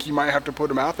out. I think you might have to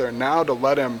put him out there now to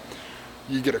let him.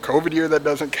 You get a COVID year, that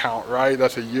doesn't count, right?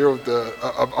 That's a year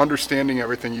of understanding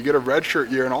everything. You get a redshirt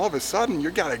year, and all of a sudden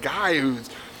you got a guy who's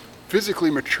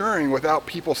physically maturing without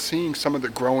people seeing some of the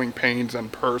growing pains in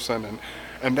person,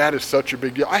 and that is such a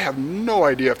big deal. I have no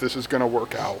idea if this is going to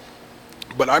work out,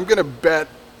 but I'm going to bet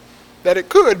that it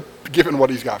could, given what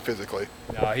he's got physically.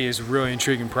 He is a really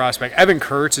intriguing prospect. Evan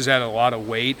Kurtz has had a lot of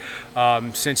weight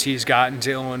since he's gotten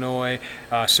to Illinois.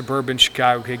 Suburban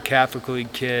Chicago kid, Catholic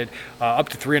League kid, up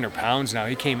to 300 pounds now.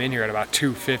 He came in here at about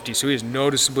 250, so he is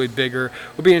noticeably bigger.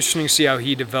 It'll be interesting to see how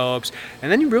he develops.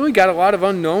 And then you really got a lot of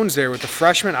unknowns there with the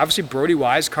freshmen. Obviously, Brody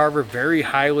Wisecarver, very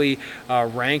highly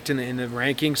ranked in the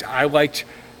rankings. I liked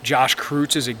Josh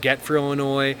Kreutz as a get for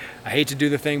Illinois. I hate to do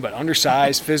the thing, but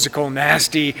undersized, physical,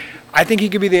 nasty. I think he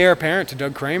could be the heir apparent to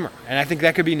Doug Kramer, and I think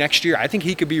that could be next year. I think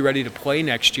he could be ready to play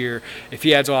next year if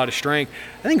he adds a lot of strength.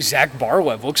 I think Zach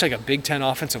Barlev looks like a Big Ten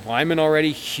offensive lineman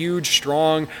already, huge,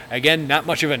 strong. Again, not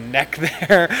much of a neck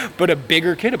there, but a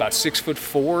bigger kid, about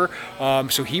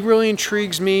 6'4". So he really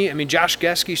intrigues me. I mean, Josh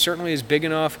Geske certainly is big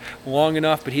enough, long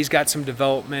enough, but he's got some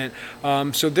development.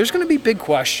 So there's going to be big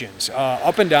questions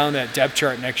up and down that depth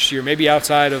chart next year, maybe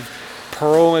outside of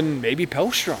Pearl and maybe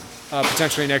Pihlstrom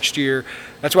potentially next year.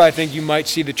 That's why I think you might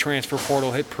see the transfer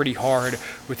portal hit pretty hard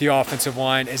with the offensive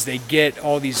line as they get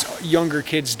all these younger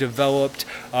kids developed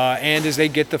and as they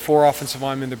get the 4 offensive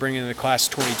linemen to bring in the class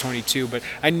 2022. But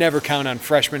I never count on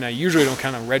freshmen. I usually don't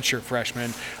count on redshirt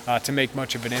freshmen to make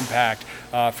much of an impact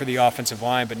for the offensive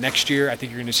line. But next year, I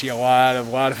think you're going to see a lot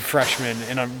of freshmen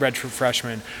and redshirt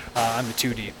freshmen on the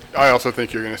 2D. I also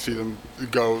think you're going to see them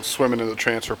go swimming in the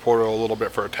transfer portal a little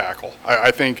bit for a tackle. I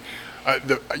think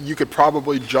you could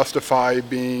probably justify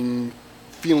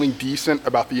feeling decent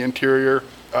about the interior,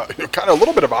 kind of a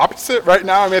little bit of opposite right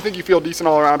now. I mean, I think you feel decent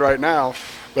all around right now,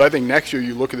 but I think next year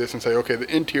you look at this and say, okay, the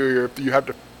interior, if you have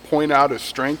to point out a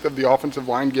strength of the offensive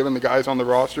line given the guys on the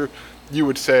roster, you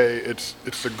would say it's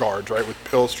the guards, right, with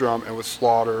Pihlstrom and with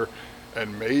Slaughter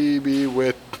and maybe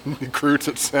with Kreutz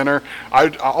at center.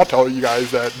 I'll tell you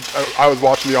guys that I was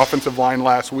watching the offensive line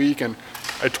last week, and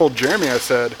I told Jeremy, I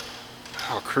said,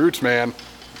 oh, Kreutz, man,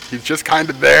 he's just kind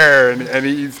of there, and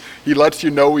he lets you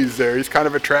know he's there. He's kind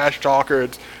of a trash talker.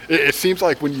 It seems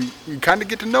like when you kind of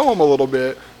get to know him a little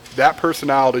bit, that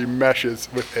personality meshes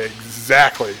with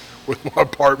exactly with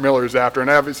what Bart Miller's after. And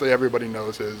obviously everybody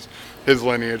knows his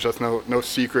lineage. That's no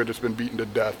secret. It's been beaten to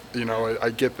death. I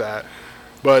get that.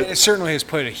 But it certainly has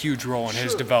played a huge role in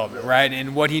his development, right?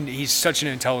 And he's such an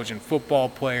intelligent football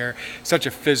player, such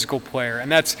a physical player.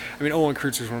 And Olin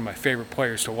Kreutz was one of my favorite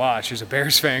players to watch as a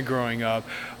Bears fan growing up.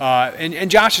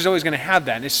 And Josh is always going to have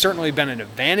that. And it's certainly been an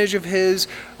advantage of his,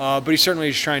 but he certainly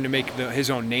is trying to make his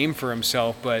own name for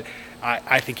himself. But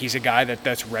I think he's a guy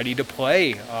that's ready to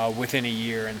play within a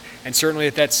year. And certainly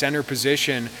at that center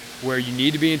position where you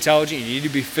need to be intelligent, you need to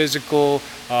be physical,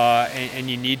 and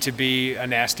you need to be a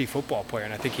nasty football player.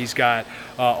 And I think he's got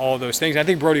all those things. I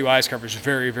think Brody Weiscover is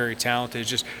very, very talented. It's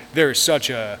just there is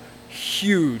such a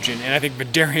huge, and I think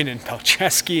Vidarian and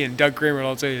Palczewski and Doug Kramer,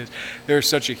 I'll tell you this, there's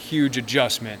such a huge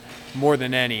adjustment, more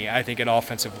than any, I think, at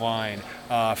offensive line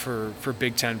for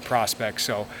Big Ten prospects.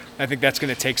 So I think that's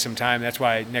going to take some time. That's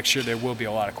why next year there will be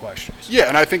a lot of questions. Yeah,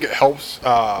 and I think it helps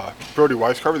Brody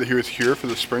Weiscover that he was here for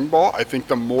the spring ball. I think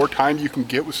the more time you can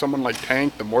get with someone like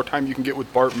Tank, the more time you can get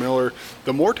with Bart Miller,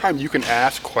 the more time you can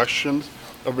ask questions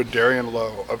of Vidarian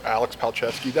Lowe, of Alex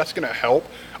Palczewski, that's going to help.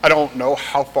 I don't know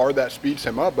how far that speeds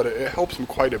him up, but it helps him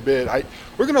quite a bit.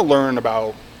 We're going to learn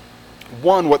about,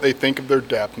 one, what they think of their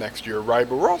depth next year, right?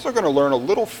 But we're also going to learn a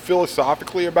little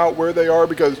philosophically about where they are,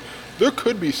 because there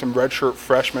could be some redshirt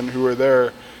freshmen who are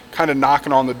there kind of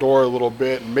knocking on the door a little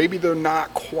bit, and maybe they're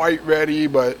not quite ready,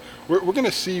 but we're going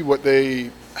to see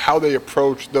how they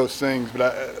approach those things.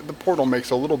 But the portal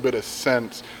makes a little bit of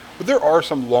sense. But there are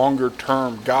some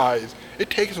longer-term guys. It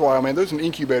takes a while, man. There's an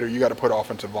incubator you got to put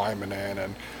offensive linemen in,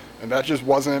 and that just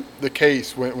wasn't the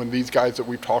case when these guys that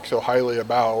we've talked so highly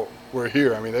about were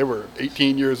here. I mean, they were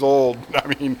 18 years old. I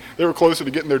mean, they were closer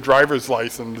to getting their driver's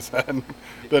license than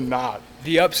not.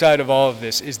 The upside of all of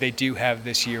this is they do have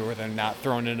this year where they're not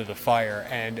thrown into the fire,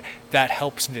 and that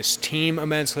helps this team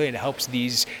immensely. It helps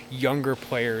these younger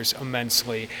players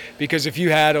immensely, because if you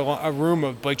had a room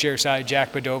of Blake Jairusai,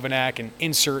 Jack Badovanak, and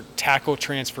insert tackle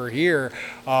transfer here,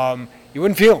 you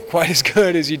wouldn't feel quite as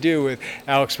good as you do with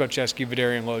Alex Palczewski,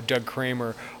 Vidarian Lowe, Doug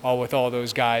Kramer, with all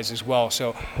those guys as well.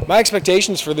 So my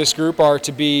expectations for this group are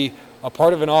to be a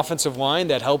part of an offensive line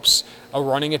that helps a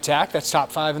running attack that's top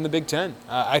 5 in the Big Ten.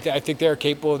 I think they're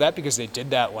capable of that because they did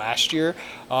that last year.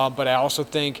 But I also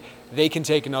think they can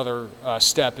take another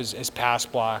step as pass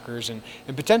blockers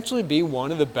and potentially be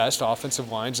one of the best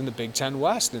offensive lines in the Big Ten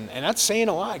West. And that's saying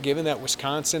a lot, given that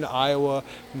Wisconsin, Iowa,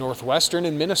 Northwestern,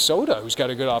 and Minnesota, who's got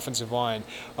a good offensive line,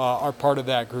 are part of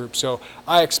that group. So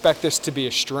I expect this to be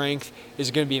a strength. Is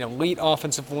it going to be an elite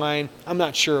offensive line? I'm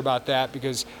not sure about that,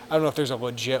 because I don't know if there's a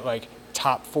legit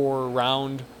top 4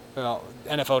 round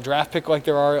NFL draft pick like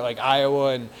there are like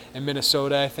Iowa and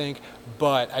Minnesota, I think.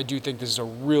 But I do think this is a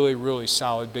really, really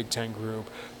solid Big Ten group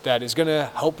that is going to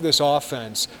help this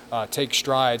offense take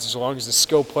strides as long as the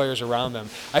skill players around them.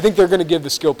 I think they're going to give the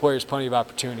skill players plenty of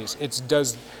opportunities.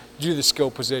 Do the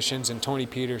skill positions and Tony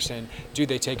Peterson, do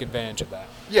they take advantage of that?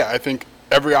 Yeah, I think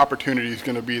every opportunity is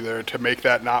going to be there to make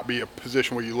that not be a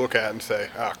position where you look at and say,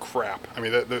 crap. I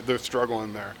mean, they're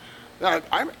struggling there.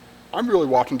 I'm really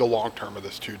watching the long term of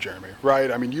this too, Jeremy,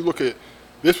 right? I mean, you look at,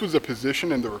 this was a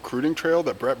position in the recruiting trail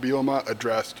that Bret Bielema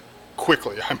addressed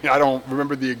quickly. I mean, I don't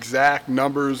remember the exact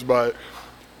numbers, but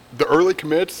the early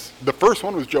commits, the first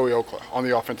one was Joey Okla on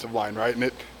the offensive line, right?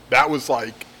 And that was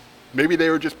like, maybe they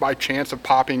were just by chance of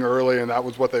popping early and that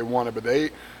was what they wanted, but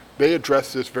they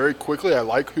addressed this very quickly. I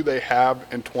like who they have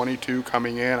in 22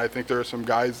 coming in. I think there are some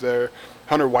guys there.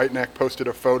 Hunter Whiteneck posted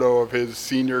a photo of his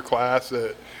senior class,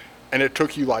 and it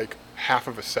took you like half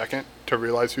of a second to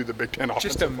realize who the Big Ten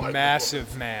offensive lineman was. Just a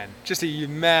massive man. Just a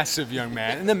massive young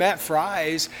man. And then Matt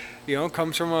Fries,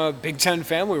 comes from a Big Ten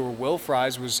family where Will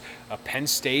Fries was a Penn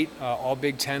State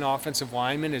all-Big Ten offensive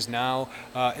lineman, is now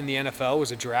in the NFL,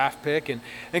 was a draft pick. And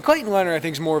Clayton Leonard, I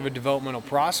think, is more of a developmental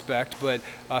prospect, but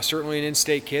certainly an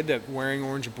in-state kid that wearing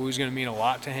orange and blue is going to mean a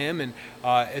lot to him. And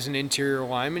as an interior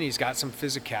lineman, he's got some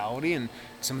physicality and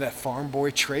some of that farm boy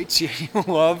traits you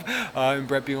love in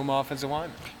Bret Bielema offensive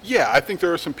lineman. Yeah, I think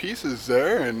there are some pieces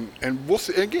there, and we'll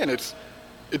see. Again, it's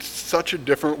such a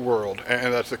different world,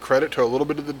 and that's a credit to a little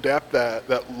bit of the depth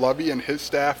that Lovey and his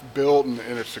staff built, and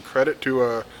it's a credit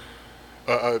to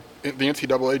the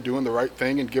NCAA doing the right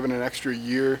thing and giving an extra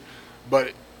year.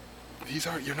 But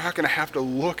you're not going to have to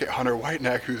look at Hunter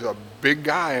Whiteneck, who's a big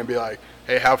guy, and be like,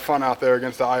 hey, have fun out there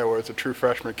against Iowa. It's a true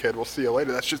freshman kid. We'll see you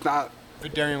later. That's just not.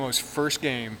 Vidarian Lowe's first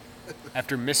game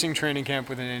after missing training camp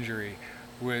with an injury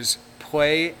was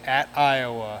play at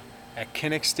Iowa at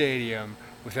Kinnick Stadium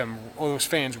with all those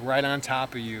fans right on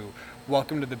top of you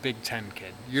welcome to the Big Ten,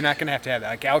 kid. You're not going to have that.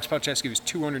 Like Alex Palczewski was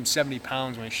 270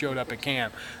 pounds when he showed up at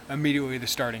camp, immediately the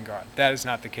starting guard. That is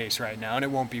not the case right now, and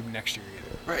it won't be next year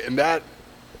either. Right, and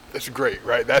that's great,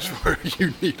 right? That's where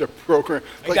you need a program.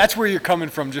 Like, that's where you're coming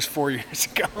from just 4 years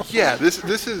ago. Yeah,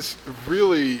 this is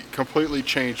really completely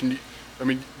changed. And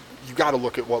you got to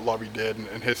look at what Lovie did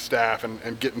and his staff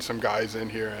and getting some guys in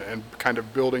here and kind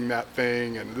of building that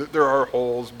thing. And there are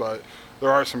holes, but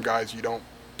there are some guys you don't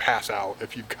pass out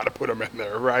if you've got to put them in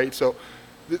there, right? So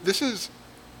this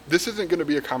isn't going to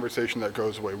be a conversation that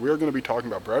goes away. We're going to be talking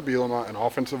about Bret Bielema and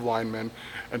offensive linemen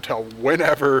until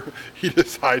whenever he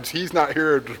decides he's not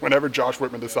here, whenever Josh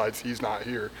Whitman decides he's not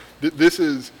here. This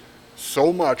is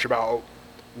so much about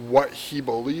what he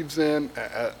believes in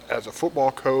as a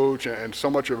football coach, and so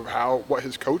much of what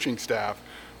his coaching staff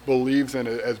believes in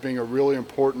as being a really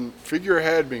important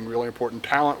figurehead, being really important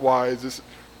talent-wise.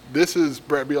 This is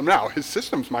Bret Bielema. Now, his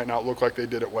systems might not look like they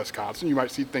did at Wisconsin. You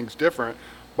might see things different,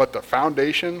 but the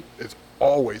foundation is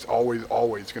always, always,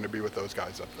 always going to be with those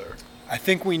guys up there. I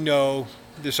think we know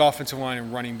this offensive line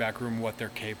and running back room, what they're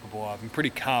capable of. I'm pretty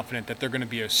confident that they're going to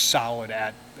be a solid,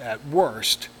 at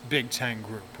worst, Big Ten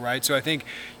group, right? So I think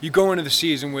you go into the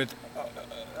season with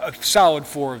a solid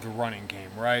 4 of the running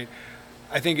game, right?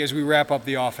 I think as we wrap up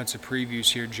the offensive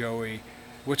previews here, Joey,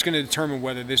 what's going to determine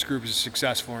whether this group is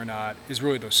successful or not is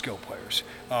really those skill players.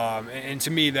 And to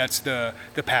me, that's the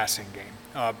passing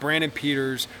game. Brandon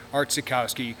Peters, Art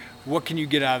Sikowski, what can you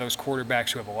get out of those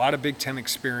quarterbacks who have a lot of Big Ten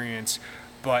experience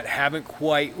but haven't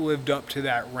quite lived up to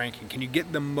that ranking? Can you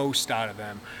get the most out of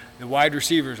them? The wide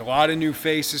receivers, a lot of new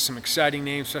faces, some exciting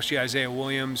names, especially Isaiah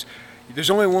Williams. There's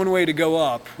only one way to go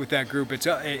up with that group, it's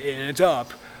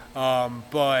up.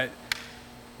 But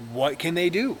what can they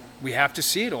do? We have to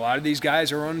see it. A lot of these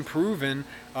guys are unproven.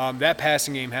 That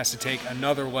passing game has to take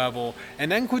another level.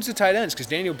 And that includes the tight ends, because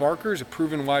Daniel Barker is a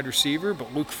proven wide receiver,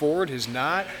 but Luke Ford is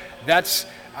not.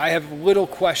 I have little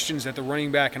questions that the running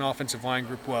back and offensive line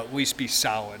group will at least be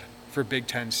solid for Big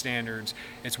Ten standards.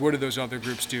 It's what do those other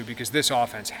groups do, because this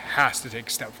offense has to take a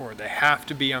step forward. They have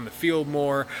to be on the field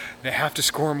more. They have to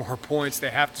score more points. They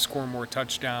have to score more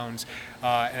touchdowns.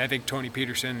 And I think Tony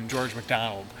Peterson and George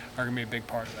McDonald are going to be a big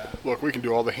part of that. Look, we can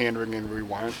do all the hand-wringing and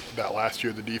rewind. That last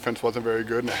year the defense wasn't very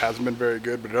good, and it hasn't been very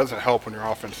good, but it doesn't help when your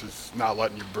offense is not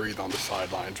letting you breathe on the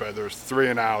sidelines, right? There was 3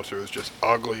 and outs. There was just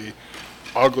ugly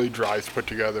drives put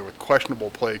together with questionable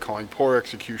play calling, poor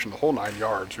execution. The whole 9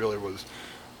 yards really was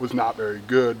not very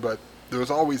good, but there was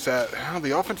always that,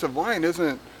 the offensive line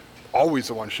isn't always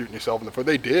the one shooting yourself in the foot.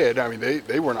 They did.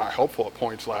 They were not helpful at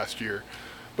points last year.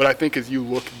 But I think as you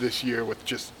look this year with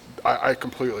just, I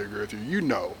completely agree with you. You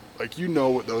know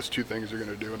what those two things are going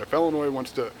to do. And if Illinois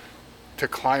wants to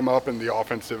climb up in the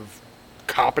offensive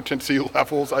competency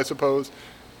levels, I suppose,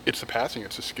 it's the passing,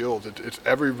 it's the skills. It's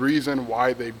every reason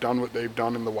why they've done what they've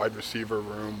done in the wide receiver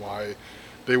room, why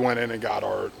they went in and got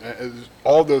Art.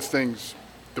 All those things,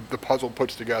 the puzzle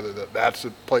puts together, that's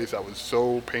a place that was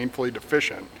so painfully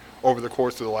deficient over the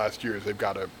course of the last years. They've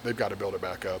got to build it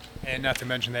back up. And not to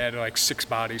mention they had like 6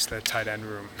 bodies to that tight end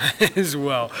room as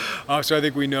well. So I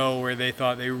think we know where they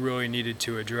thought they really needed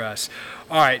to address.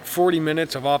 All right, 40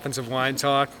 minutes of offensive line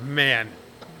talk. Man,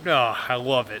 I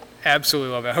love it.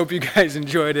 Absolutely love it. I hope you guys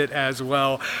enjoyed it as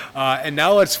well. And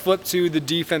now let's flip to the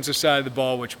defensive side of the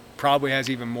ball, which probably has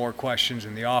even more questions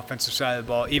than the offensive side of the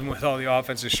ball, even with all the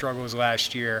offensive struggles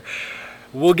last year.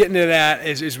 We'll get into that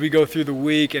as we go through the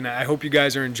week, and I hope you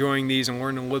guys are enjoying these and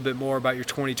learning a little bit more about your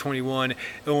 2021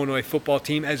 Illinois football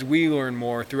team as we learn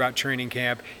more throughout training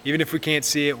camp. Even if we can't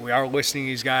see it, we are listening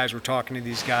to these guys, we're talking to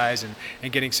these guys,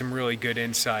 and getting some really good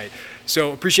insight.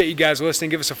 So appreciate you guys listening.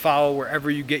 Give us a follow wherever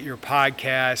you get your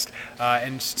podcast,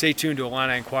 and stay tuned to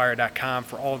IlliniInquirer.com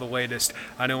for all the latest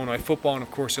on Illinois football and,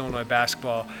 of course, Illinois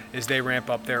basketball as they ramp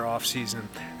up their offseason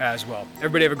as well.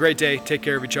 Everybody have a great day. Take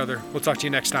care of each other. We'll talk to you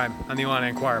next time on the Illini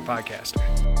Inquirer podcast.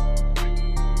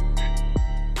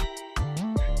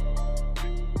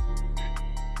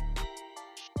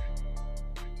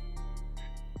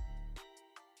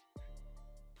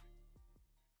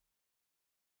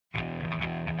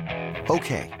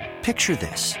 Okay, picture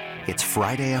this. It's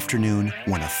Friday afternoon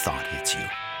when a thought hits you.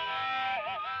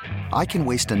 I can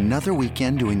waste another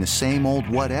weekend doing the same old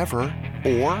whatever,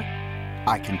 or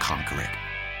I can conquer it.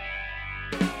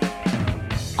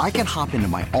 I can hop into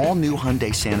my all-new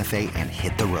Hyundai Santa Fe and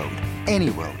hit the road. Any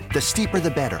road. The steeper,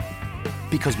 the better.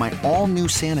 Because my all-new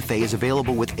Santa Fe is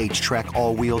available with H-Track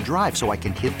all-wheel drive, so I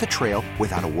can hit the trail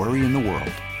without a worry in the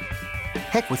world.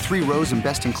 Heck, with 3 rows and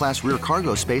best-in-class rear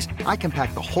cargo space, I can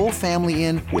pack the whole family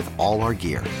in with all our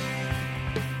gear.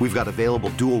 We've got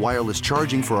available dual wireless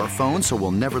charging for our phones, so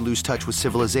we'll never lose touch with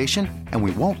civilization, and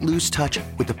we won't lose touch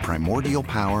with the primordial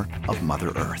power of Mother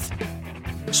Earth.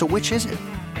 So which is it?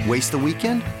 Waste the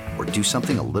weekend or do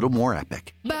something a little more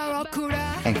epic?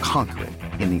 And conquer it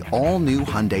in the all-new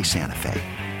Hyundai Santa Fe.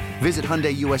 Visit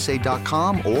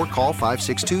HyundaiUSA.com or call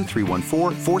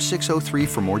 562-314-4603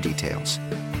 for more details.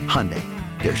 Hyundai,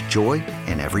 there's joy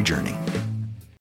in every journey.